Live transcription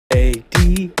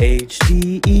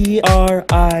ADHDERIC.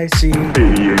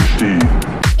 ADHD.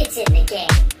 It's in the game.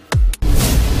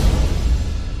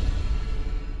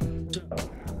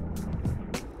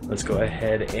 Let's go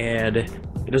ahead and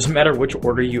it doesn't matter which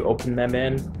order you open them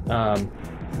in. I'm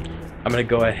gonna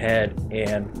go ahead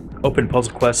and open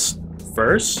Puzzle Quest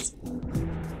first.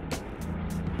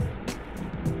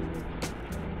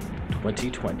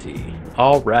 2020.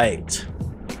 All right.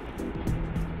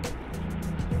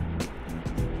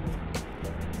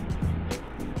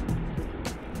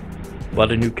 A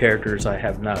lot of new characters I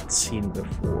have not seen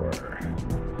before.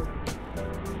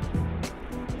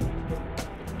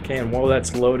 Okay, and while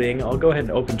that's loading, I'll go ahead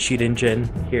and open Cheat Engine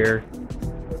here.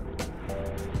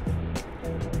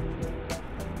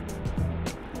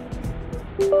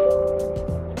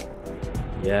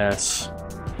 Yes.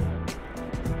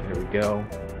 There we go.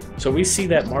 So we see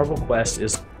that Marvel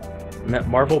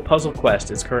Puzzle Quest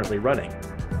is currently running.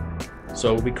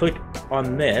 So we click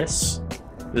on this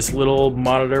little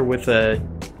monitor with a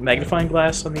magnifying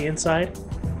glass on the inside.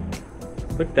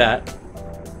 Click that,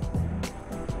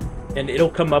 and it'll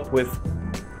come up with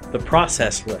the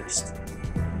process list.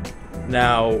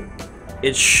 Now,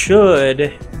 it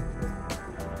should,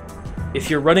 if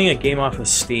you're running a game off of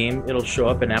Steam, it'll show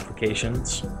up in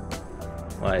applications.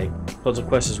 Like, Puzzle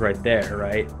Quest is right there,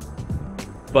 right?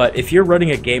 But if you're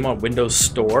running a game on Windows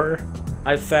Store,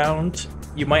 I've found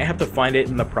you might have to find it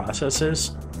in the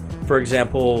processes. For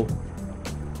example,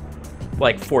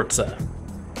 like Forza.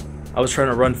 I was trying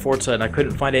to run Forza and I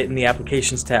couldn't find it in the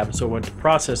applications tab, so I went to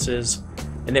processes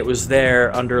and it was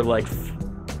there under like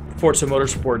Forza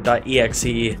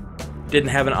Motorsport.exe. Didn't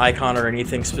have an icon or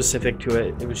anything specific to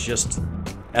it. It was just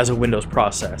as a Windows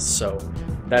process. So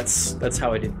that's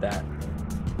how I did that.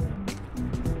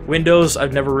 Windows,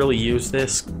 I've never really used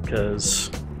this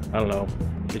because I don't know,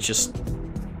 it's just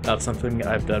not something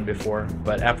I've done before,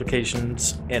 but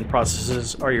applications and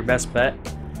processes are your best bet.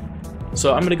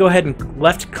 So I'm going to go ahead and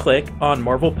left click on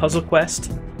Marvel Puzzle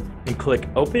Quest and click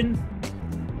open.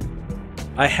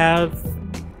 I have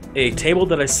a table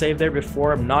that I saved there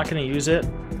before. I'm not going to use it.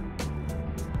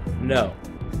 No.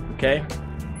 Okay.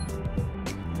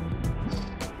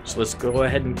 So let's go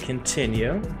ahead and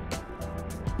continue.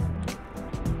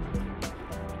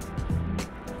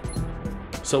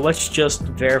 So let's just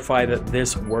verify that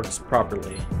this works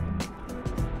properly.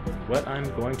 What I'm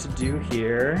going to do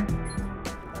here...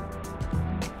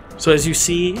 So as you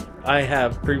see, I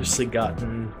have previously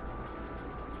gotten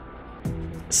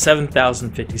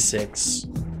 7,056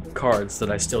 cards that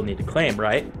I still need to claim,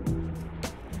 right?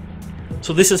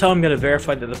 So this is how I'm going to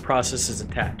verify that the process is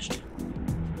attached.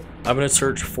 I'm going to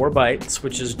search 4 bytes,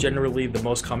 which is generally the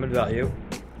most common value.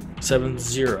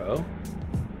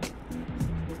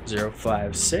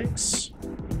 70056.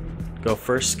 Go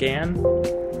first scan.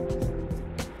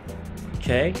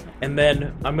 Okay, and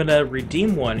then I'm going to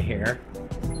redeem one here.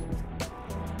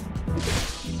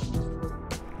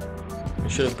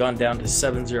 It should have gone down to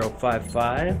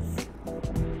 7055.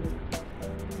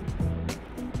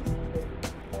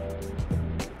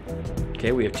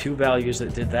 Okay, we have 2 values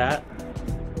that did that,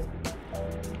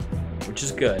 which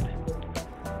is good.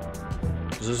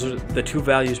 Those are the 2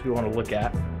 values we want to look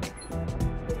at.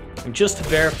 And just to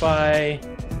verify...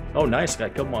 Oh, nice,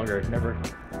 got Killmonger. Never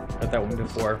got that one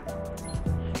before.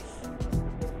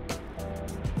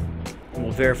 And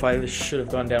we'll verify this should have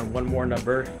gone down 1 more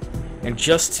number. And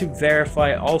just to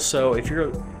verify also, if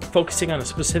you're focusing on a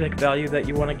specific value that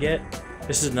you want to get,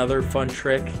 this is another fun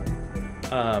trick.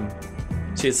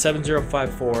 See, it's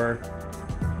 7054.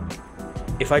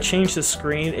 If I change the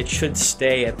screen, it should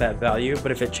stay at that value,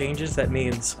 but if it changes, that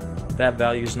means that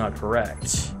value is not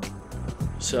correct.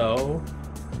 So,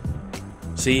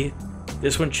 see,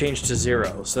 this one changed to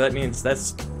 0, so that means that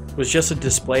was just a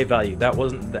display value. That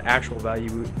wasn't the actual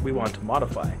value we want to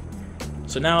modify.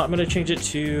 So now I'm going to change it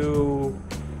to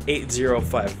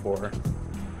 8054.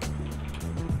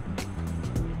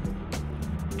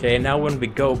 Okay, and now when we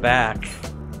go back,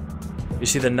 you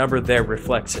see the number there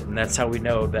reflects it, and that's how we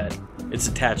know that it's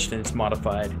attached and it's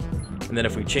modified. And then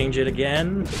if we change it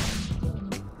again,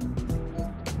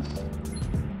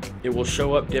 it will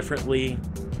show up differently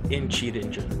in Cheat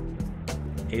Engine.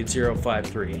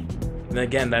 8053. And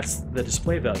again, that's the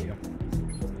display value.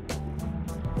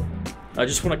 I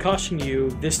just want to caution you,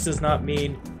 this does not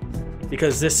mean,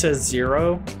 because this says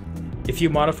 0, if you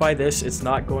modify this, it's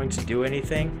not going to do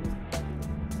anything.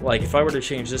 Like, if I were to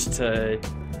change this to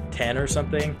 10 or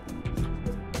something,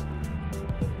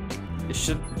 it's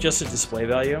just a display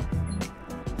value.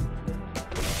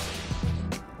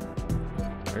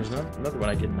 There's another one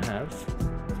I didn't have.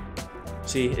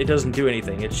 See, it doesn't do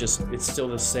anything, it's still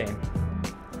the same.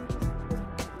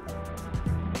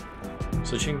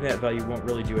 So changing that value won't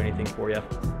really do anything for you.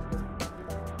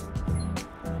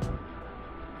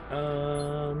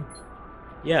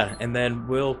 Yeah, and then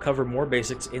we'll cover more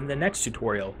basics in the next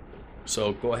tutorial.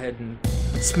 So go ahead and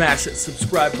smash that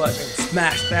subscribe button and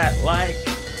smash that like,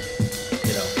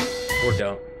 you know, or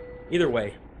don't. Either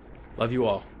way, love you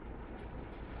all.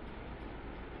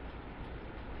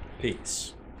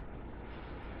 Peace.